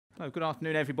Hello, good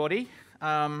afternoon, everybody.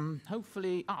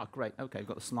 Hopefully, great, okay, we've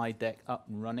got the slide deck up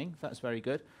and running. That's very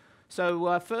good.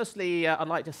 So firstly, I'd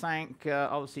like to thank,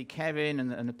 obviously, Kevin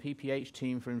and the PPH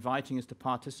team for inviting us to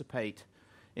participate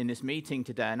in this meeting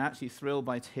today, and actually thrilled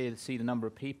to see the number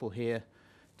of people here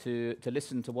to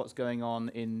listen to what's going on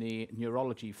in the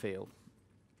neurology field.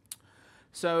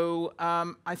 So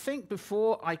I think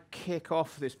before I kick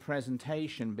off this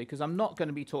presentation, because I'm not going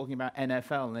to be talking about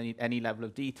NFL in any level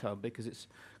of detail, because it's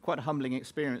quite a humbling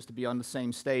experience to be on the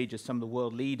same stage as some of the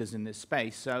world leaders in this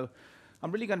space. So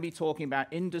I'm really going to be talking about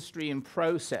industry and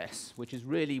process, which is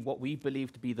really what we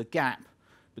believe to be the gap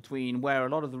between where a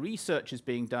lot of the research is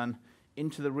being done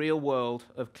into the real world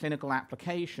of clinical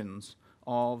applications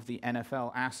of the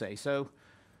NFL assay. So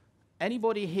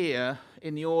anybody here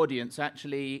in the audience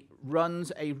actually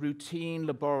runs a routine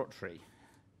laboratory?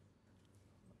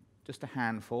 Just a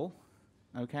handful,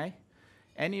 okay?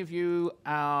 Any of you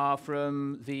are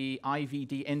from the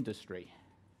IVD industry?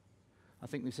 I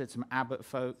think we said some Abbott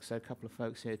folks, so a couple of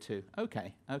folks here too.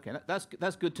 Okay,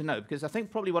 that's good to know, because I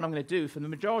think probably what I'm going to do for the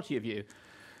majority of you,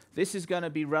 this is going to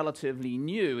be relatively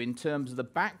new in terms of the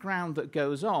background that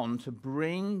goes on to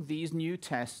bring these new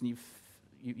tests, and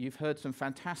you've heard some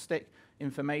fantastic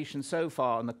information so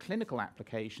far on the clinical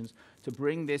applications to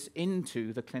bring this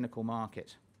into the clinical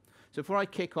market. So before I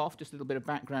kick off, just a little bit of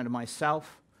background of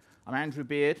myself. I'm Andrew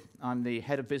Beard. I'm the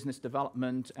head of business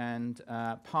development and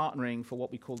partnering for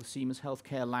what we call the Siemens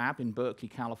Healthcare Lab in Berkeley,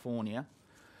 California.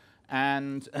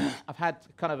 And I've had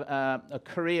kind of a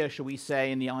career, shall we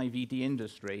say, in the IVD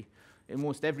industry, in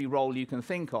almost every role you can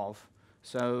think of.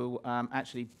 So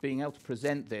actually being able to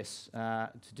present this, to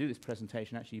do this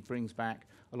presentation, actually brings back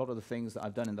a lot of the things that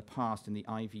I've done in the past in the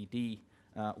IVD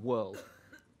world.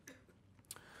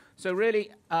 So really,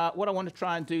 what I want to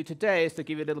try and do today is to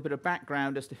give you a little bit of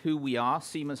background as to who we are,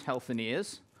 Siemens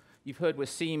Healthineers. You've heard we're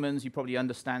Siemens. You probably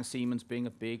understand Siemens being a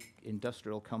big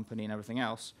industrial company and everything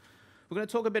else. We're going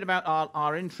to talk a bit about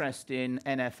our interest in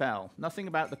NFL. Nothing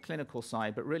about the clinical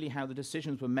side, but really how the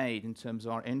decisions were made in terms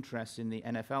of our interest in the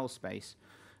NFL space.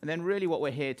 And then really what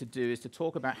we're here to do is to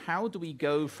talk about how do we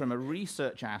go from a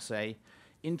research assay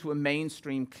into a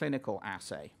mainstream clinical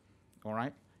assay, all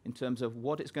right, in terms of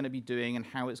what it's going to be doing and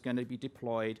how it's going to be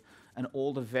deployed and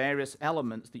all the various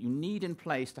elements that you need in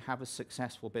place to have a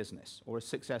successful business or a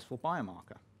successful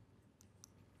biomarker.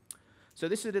 So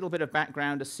this is a little bit of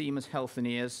background of Siemens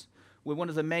Healthineers. We're one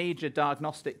of the major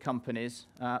diagnostic companies,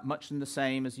 much in the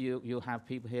same as you'll have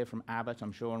people here from Abbott,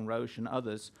 I'm sure, and Roche and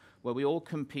others, where we all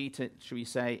compete, shall we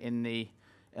say, in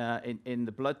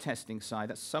the blood testing side.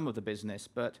 That's some of the business.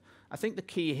 But I think the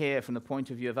key here from the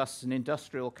point of view of us as an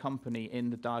industrial company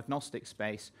in the diagnostic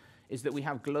space is that we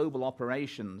have global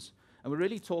operations. And we're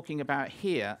really talking about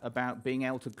here about being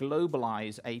able to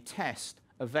globalize a test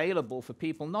available for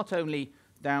people not only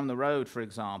down the road, for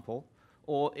example,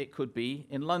 or it could be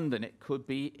in London, it could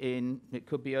be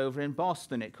over in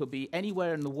Boston, it could be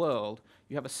anywhere in the world.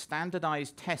 You have a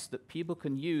standardized test that people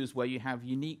can use where you have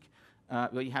unique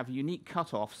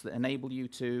cutoffs that enable you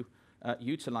to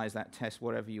utilize that test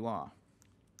wherever you are.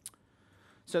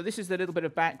 So this is a little bit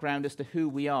of background as to who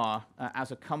we are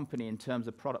as a company in terms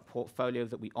of product portfolio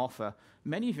that we offer.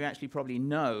 Many of you actually probably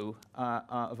know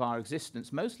of our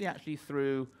existence, mostly actually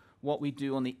through what we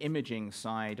do on the imaging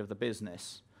side of the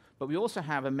business. But we also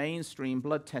have a mainstream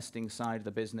blood testing side of the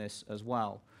business as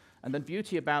well. And the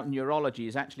beauty about neurology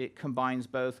is actually it combines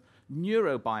both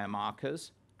neurobiomarkers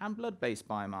and blood-based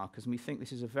biomarkers. And we think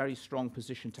this is a very strong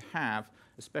position to have,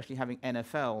 especially having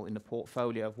NFL in the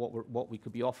portfolio of what we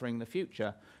could be offering in the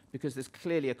future, because there's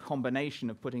clearly a combination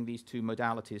of putting these two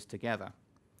modalities together.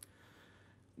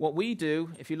 What we do,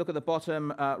 if you look at the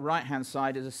bottom right-hand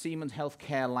side, is a Siemens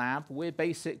Healthcare Lab. We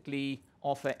basically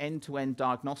offer end-to-end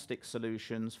diagnostic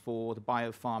solutions for the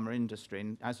biopharma industry.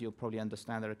 And as you'll probably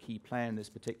understand, they're a key player in this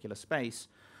particular space.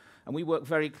 And we work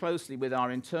very closely with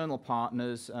our internal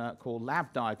partners called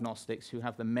Lab Diagnostics, who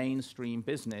have the mainstream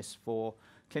business for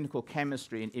clinical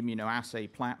chemistry and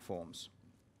immunoassay platforms.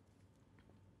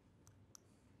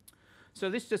 So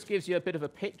this just gives you a bit of a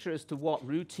picture as to what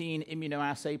routine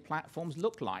immunoassay platforms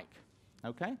look like.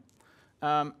 Okay?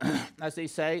 As they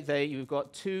say, you've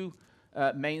got two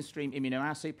mainstream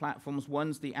immunoassay platforms.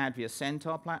 One's the Advia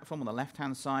Centaur platform on the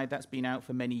left-hand side. That's been out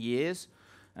for many years.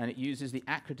 And it uses the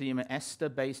Academia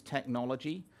ESTA-based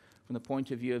technology from the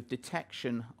point of view of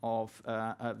detection of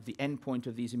the endpoint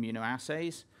of these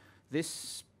immunoassays.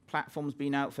 This platform's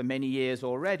been out for many years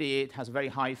already. It has a very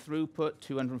high throughput,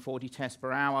 240 tests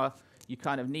per hour. You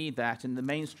kind of need that. In the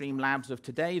mainstream labs of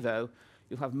today, though,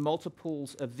 you'll have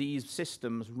multiples of these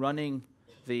systems running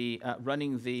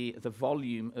running the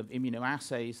volume of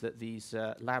immunoassays that these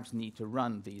labs need to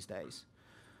run these days.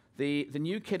 The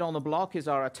new kid on the block is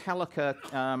our Telica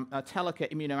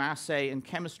immunoassay and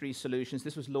chemistry solutions.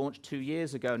 This was launched 2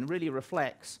 years ago and really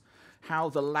reflects how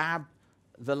the lab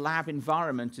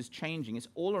environment is changing. It's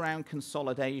all around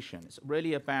consolidation. It's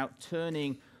really about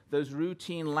turning those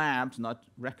routine labs, and I'd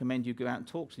recommend you go out and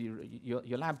talk to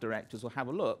your lab directors or have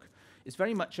a look. It's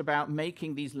very much about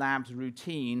making these labs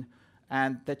routine,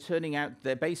 and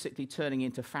they're basically turning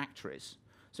into factories.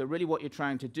 So really what you're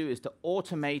trying to do is to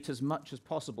automate as much as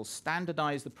possible,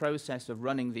 standardize the process of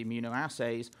running the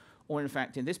immunoassays, or in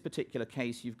fact, in this particular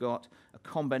case, you've got a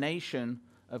combination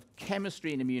of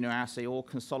chemistry and immunoassay all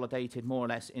consolidated more or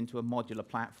less into a modular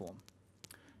platform.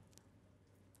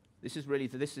 This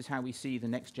is how we see the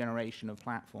next generation of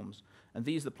platforms, and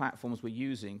these are the platforms we're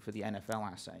using for the NFL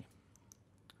assay.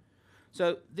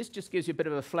 So this just gives you a bit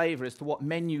of a flavor as to what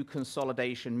menu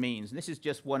consolidation means. And this is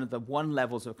just one of the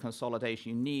levels of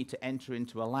consolidation you need to enter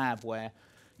into a lab where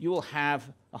you will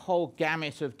have a whole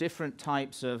gamut of different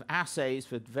types of assays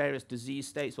for various disease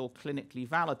states, all clinically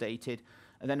validated.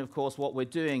 And then, of course, what we're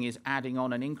doing is adding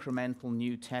on an incremental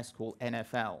new test called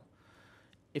NFL.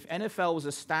 If NFL was a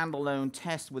standalone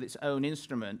test with its own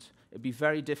instrument, it'd be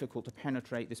very difficult to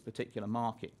penetrate this particular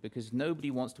market because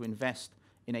nobody wants to invest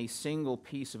in a single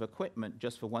piece of equipment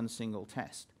just for one single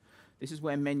test. This is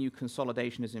where menu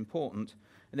consolidation is important,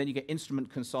 and then you get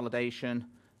instrument consolidation,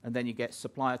 and then you get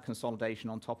supplier consolidation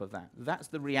on top of that. That's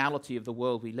the reality of the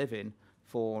world we live in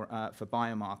for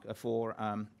biomarker, for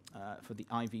the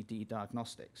IVD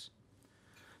diagnostics.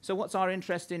 So what's our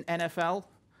interest in NFL?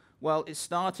 Well, it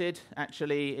started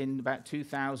actually in about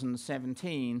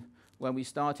 2017 when we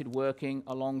started working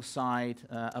alongside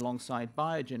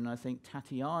Biogen. I think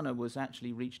Tatiana was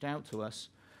actually reached out to us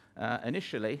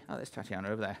initially. Oh, there's Tatiana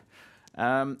over there.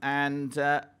 And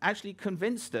actually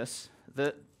convinced us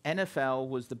that NFL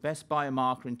was the best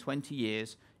biomarker in 20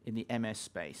 years in the MS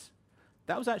space.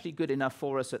 That was actually good enough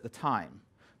for us at the time.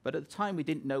 But at the time, we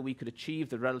didn't know we could achieve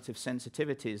the relative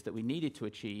sensitivities that we needed to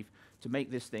achieve to make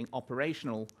this thing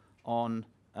operational on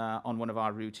one of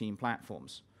our routine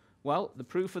platforms. Well, the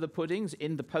proof of the pudding's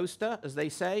in the poster, as they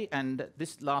say, and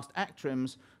this last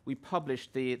ACTRIMS, we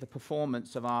published the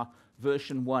performance of our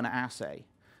version 1 assay.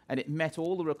 And it met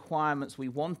all the requirements we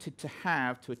wanted to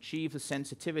have to achieve the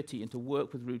sensitivity and to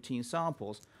work with routine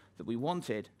samples that we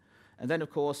wanted. And then, of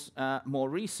course, more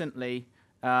recently,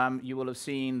 you will have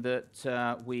seen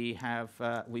that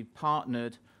we've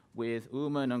partnered with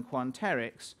Uman and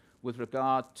Quanterix with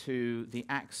regard to the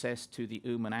access to the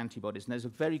Uman antibodies. And there's a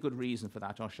very good reason for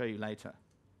that. I'll show you later.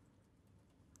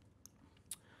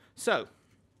 So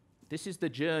this is the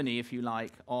journey, if you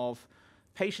like, of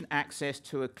patient access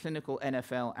to a clinical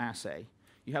NFL assay.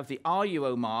 You have the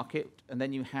RUO market, and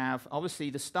then you have,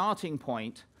 obviously, the starting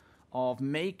point of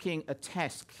making a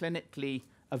test clinically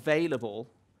available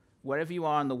wherever you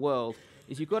are in the world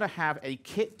is you've got to have a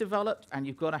kit developed and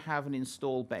you've got to have an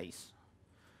install base.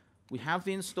 We have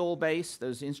the install base,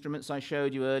 those instruments I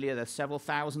showed you earlier. There's several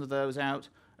thousand of those out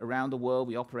around the world.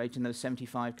 We operate in those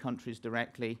 75 countries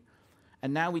directly.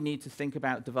 And now we need to think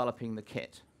about developing the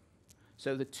kit.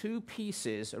 So the two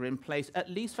pieces are in place, at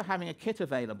least for having a kit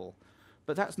available.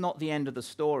 But that's not the end of the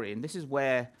story. And this is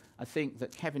where I think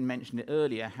that Kevin mentioned it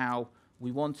earlier, how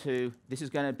we want to, this is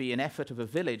going to be an effort of a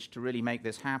village to really make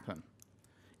this happen.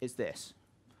 It's this.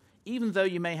 Even though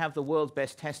you may have the world's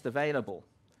best test available,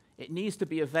 it needs to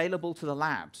be available to the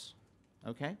labs,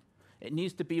 okay? It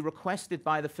needs to be requested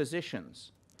by the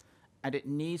physicians, and it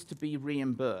needs to be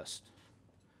reimbursed.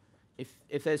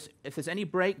 If there's any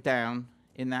breakdown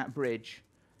in that bridge,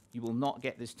 you will not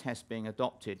get this test being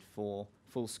adopted for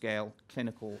full-scale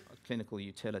clinical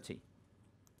utility.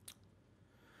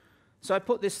 So I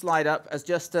put this slide up as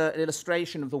just an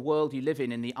illustration of the world you live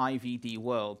in the IVD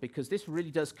world, because this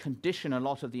really does condition a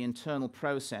lot of the internal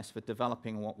process for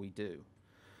developing what we do.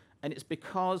 And it's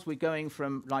because we're going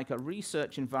from like a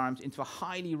research environment into a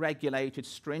highly regulated,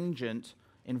 stringent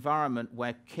environment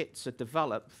where kits are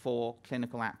developed for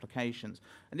clinical applications.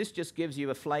 And this just gives you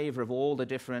a flavor of all the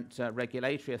different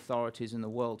regulatory authorities in the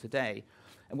world today.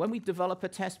 And when we develop a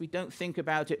test, we don't think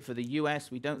about it for the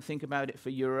US, we don't think about it for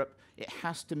Europe. It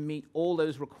has to meet all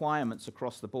those requirements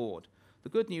across the board. The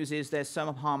good news is there's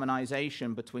some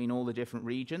harmonization between all the different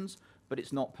regions, but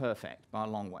it's not perfect by a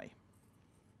long way.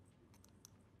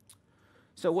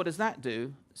 So what does that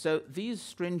do? So these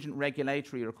stringent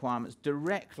regulatory requirements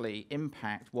directly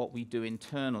impact what we do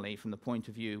internally from the point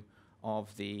of view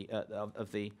of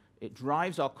it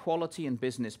drives our quality and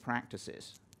business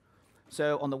practices.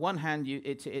 So on the one hand,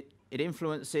 it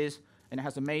influences and it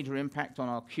has a major impact on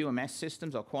our QMS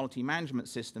systems, our quality management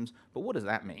systems. But what does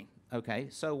that mean? Okay,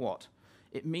 so what?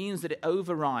 It means that it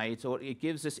overrides, or it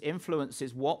gives us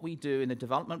influences what we do in the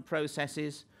development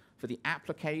processes for the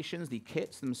applications, the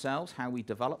kits themselves, how we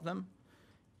develop them,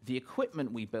 the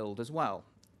equipment we build as well.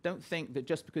 Don't think that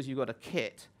just because you've got a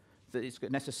kit that it's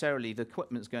necessarily the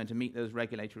equipment's going to meet those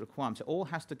regulatory requirements. It all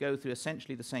has to go through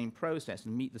essentially the same process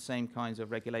and meet the same kinds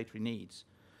of regulatory needs.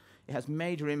 It has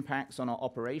major impacts on our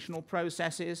operational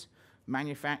processes,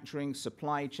 manufacturing,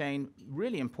 supply chain,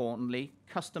 really importantly,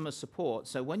 customer support.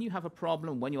 So when you have a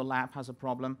problem, when your lab has a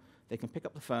problem, they can pick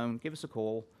up the phone, give us a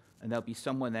call, and there'll be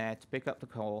someone there to pick up the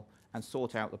call and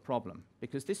sort out the problem,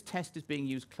 because this test is being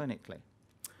used clinically.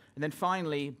 And then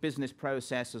finally, business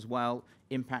process as well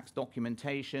impacts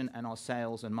documentation and our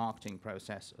sales and marketing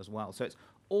process as well. So it's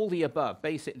all the above.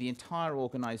 Basically, the entire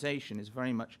organization is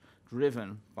very much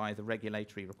driven by the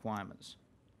regulatory requirements.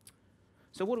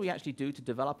 So what do we actually do to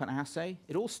develop an assay?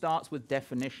 It all starts with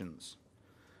definitions.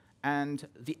 And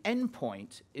the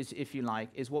endpoint is, if you like,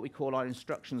 is what we call our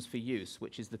instructions for use,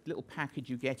 which is the little package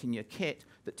you get in your kit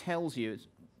that tells you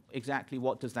exactly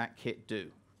what does that kit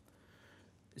do.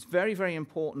 It's a very, very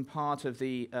important part of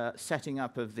the setting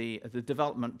up of the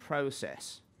development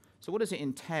process. So what does it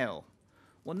entail?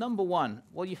 Well, number one,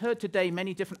 well, you've heard today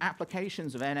many different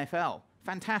applications of NFL.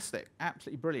 Fantastic,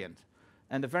 absolutely brilliant.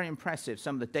 And they're very impressive,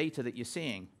 some of the data that you're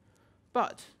seeing.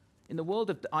 But in the world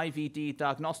of IVD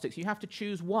diagnostics, you have to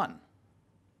choose one.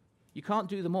 You can't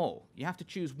do them all. You have to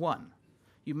choose one.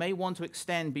 You may want to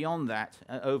extend beyond that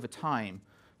over time,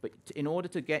 but in order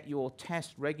to get your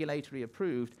test regulatory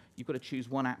approved, you've got to choose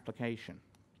one application.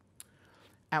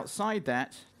 Outside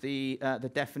that, the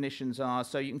definitions are,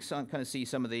 so you can kind of see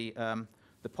some of the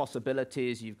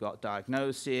possibilities. You've got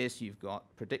diagnosis, you've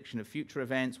got prediction of future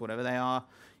events, whatever they are.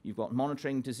 You've got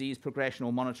monitoring disease progression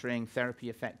or monitoring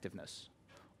therapy effectiveness.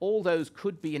 All those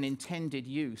could be an intended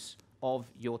use of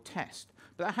your test.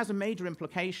 But that has a major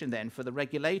implication then for the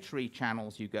regulatory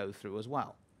channels you go through as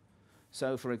well.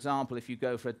 So, for example, if you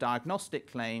go for a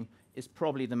diagnostic claim, it's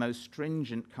probably the most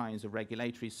stringent kinds of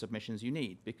regulatory submissions you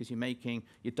need, because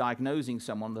you're diagnosing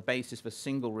someone on the basis of a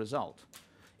single result.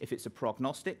 If it's a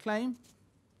prognostic claim,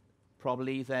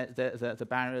 probably the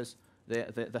barriers,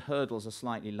 the hurdles are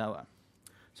slightly lower.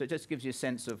 So it just gives you a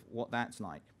sense of what that's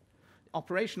like.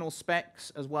 Operational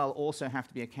specs as well also have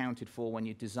to be accounted for when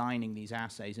you're designing these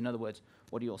assays. In other words,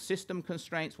 what are your system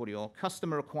constraints? What are your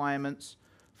customer requirements?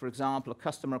 For example, a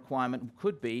customer requirement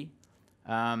could be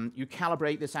you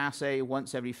calibrate this assay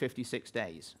once every 56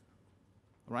 days.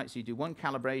 All right, so you do one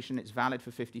calibration, it's valid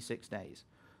for 56 days.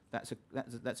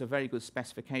 That's a very good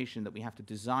specification that we have to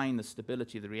design the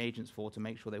stability of the reagents for to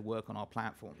make sure they work on our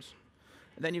platforms.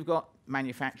 And then you've got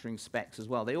manufacturing specs as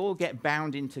well. They all get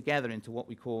bound in together into what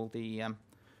we call the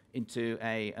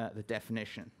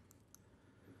definition.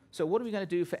 So what are we going to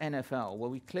do for NFL? Well,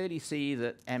 we clearly see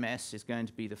that MS is going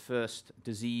to be the first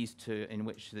disease in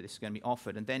which this is going to be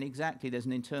offered. And then exactly, there's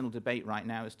an internal debate right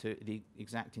now as to the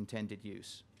exact intended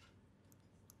use.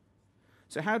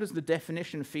 So how does the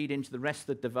definition feed into the rest of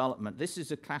the development? This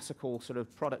is a classical sort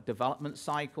of product development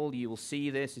cycle. You will see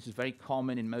this. This is very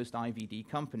common in most IVD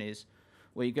companies,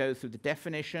 where you go through the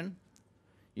definition,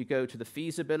 you go to the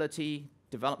feasibility,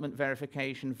 development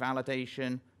verification,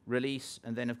 validation, release,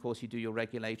 and then, of course, you do your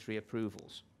regulatory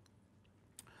approvals.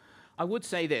 I would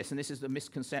say this, and this is the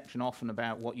misconception often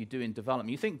about what you do in development.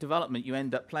 You think development, you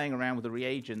end up playing around with the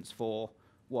reagents for,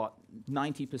 what,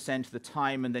 90% of the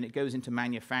time, and then it goes into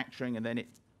manufacturing, and then it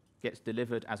gets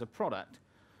delivered as a product.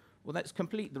 Well, that's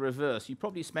complete the reverse. You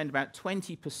probably spend about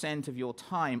 20% of your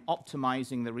time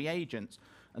optimizing the reagents,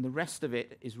 and the rest of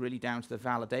it is really down to the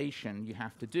validation you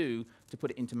have to do to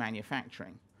put it into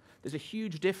manufacturing. There's a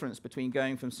huge difference between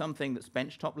going from something that's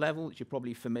benchtop level, which you're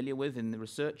probably familiar with in the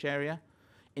research area,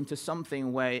 into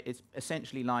something where it's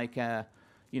essentially like, you're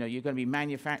going to be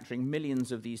manufacturing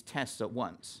millions of these tests at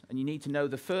once. And you need to know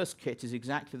the first kit is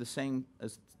exactly the same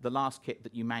as the last kit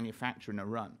that you manufacture in a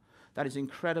run. That is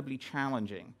incredibly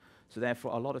challenging. So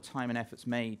therefore, a lot of time and effort's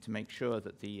made to make sure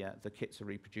that the kits are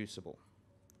reproducible.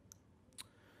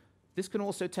 This can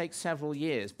also take several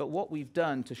years, but what we've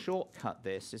done to shortcut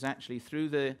this is actually through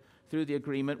the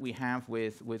agreement we have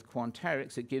with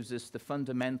Quanterix, it gives us the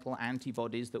fundamental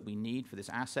antibodies that we need for this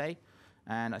assay.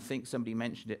 And I think somebody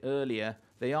mentioned it earlier,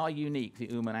 they are unique,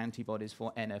 the Uman antibodies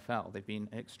for NFL. They've been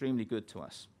extremely good to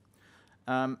us.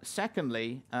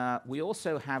 Secondly, we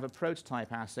also have a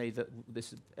prototype assay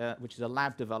which is a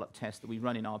lab-developed test that we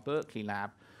run in our Berkeley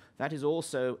lab. That is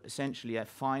also essentially a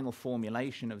final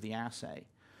formulation of the assay.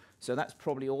 So that's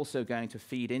probably also going to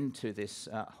feed into this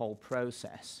whole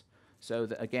process. So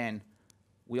that, again,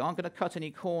 We aren't going to cut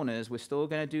any corners. We're still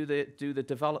going to do the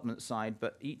development side,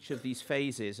 but each of these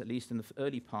phases, at least in the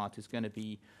early part, is going to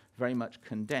be very much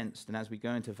condensed. And as we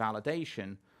go into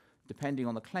validation, depending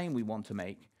on the claim we want to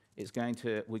make, we're going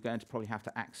to probably have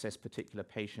to access particular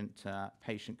patient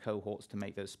cohorts to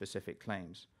make those specific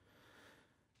claims.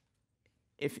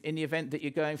 If in the event that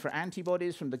you're going for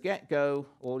antibodies from the get-go,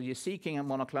 or you're seeking a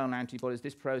monoclonal antibodies,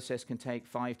 this process can take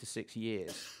 5 to 6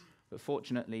 years. But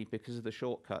fortunately, because of the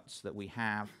shortcuts that we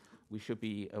have,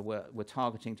 we're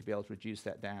targeting to be able to reduce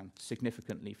that down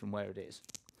significantly from where it is,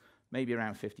 maybe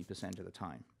around 50% of the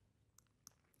time.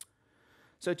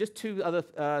 So just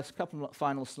a couple of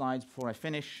final slides before I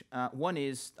finish. One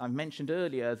is, I mentioned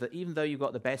earlier that even though you've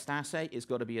got the best assay, it's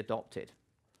got to be adopted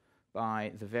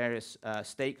by the various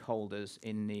stakeholders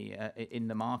in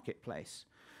the marketplace.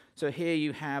 So here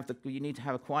you need to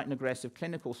have quite an aggressive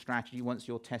clinical strategy once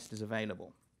your test is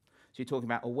available. So you're talking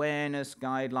about awareness,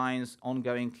 guidelines,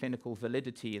 ongoing clinical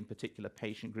validity in particular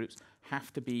patient groups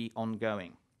have to be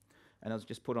ongoing. And as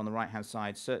just put on the right-hand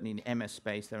side, certainly in the MS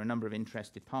space, there are a number of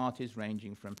interested parties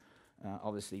ranging from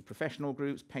obviously professional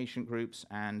groups, patient groups,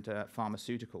 and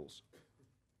pharmaceuticals.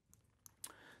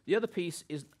 The other piece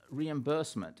is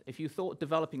reimbursement. If you thought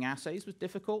developing assays was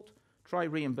difficult, try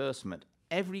reimbursement.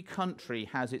 Every country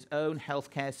has its own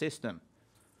healthcare system.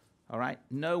 All right?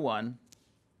 No one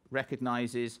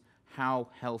recognizes how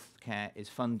healthcare is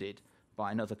funded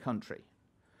by another country.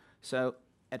 So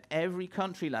at every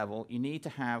country level, you need to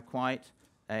have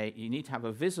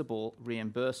a visible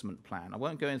reimbursement plan. I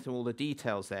won't go into all the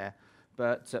details there,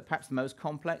 but perhaps the most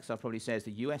complex, I'll probably say, is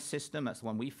the US system. That's the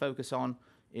one we focus on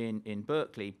in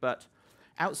Berkeley. But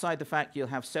outside the fact you'll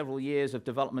have several years of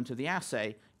development of the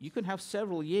assay, you can have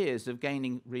several years of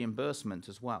gaining reimbursement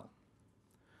as well.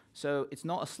 So it's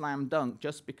not a slam dunk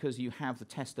just because you have the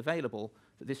test available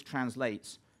that this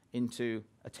translates into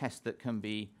a test that can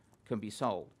be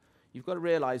sold. You've got to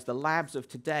realize the labs of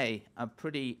today are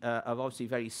obviously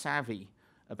very savvy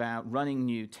about running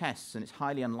new tests, and it's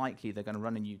highly unlikely they're going to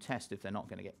run a new test if they're not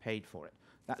going to get paid for it.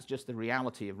 That's just the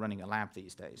reality of running a lab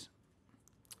these days.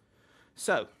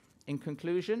 So, in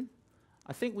conclusion,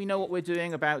 I think we know what we're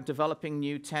doing about developing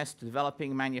new tests,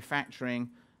 developing manufacturing,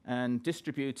 and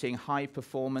distributing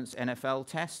high-performance NFL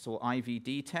tests or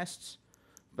IVD tests.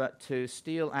 But to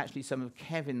steal actually some of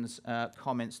Kevin's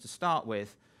comments to start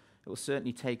with, it will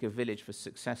certainly take a village for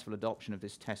successful adoption of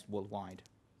this test worldwide.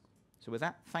 So with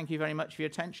that, thank you very much for your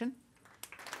attention.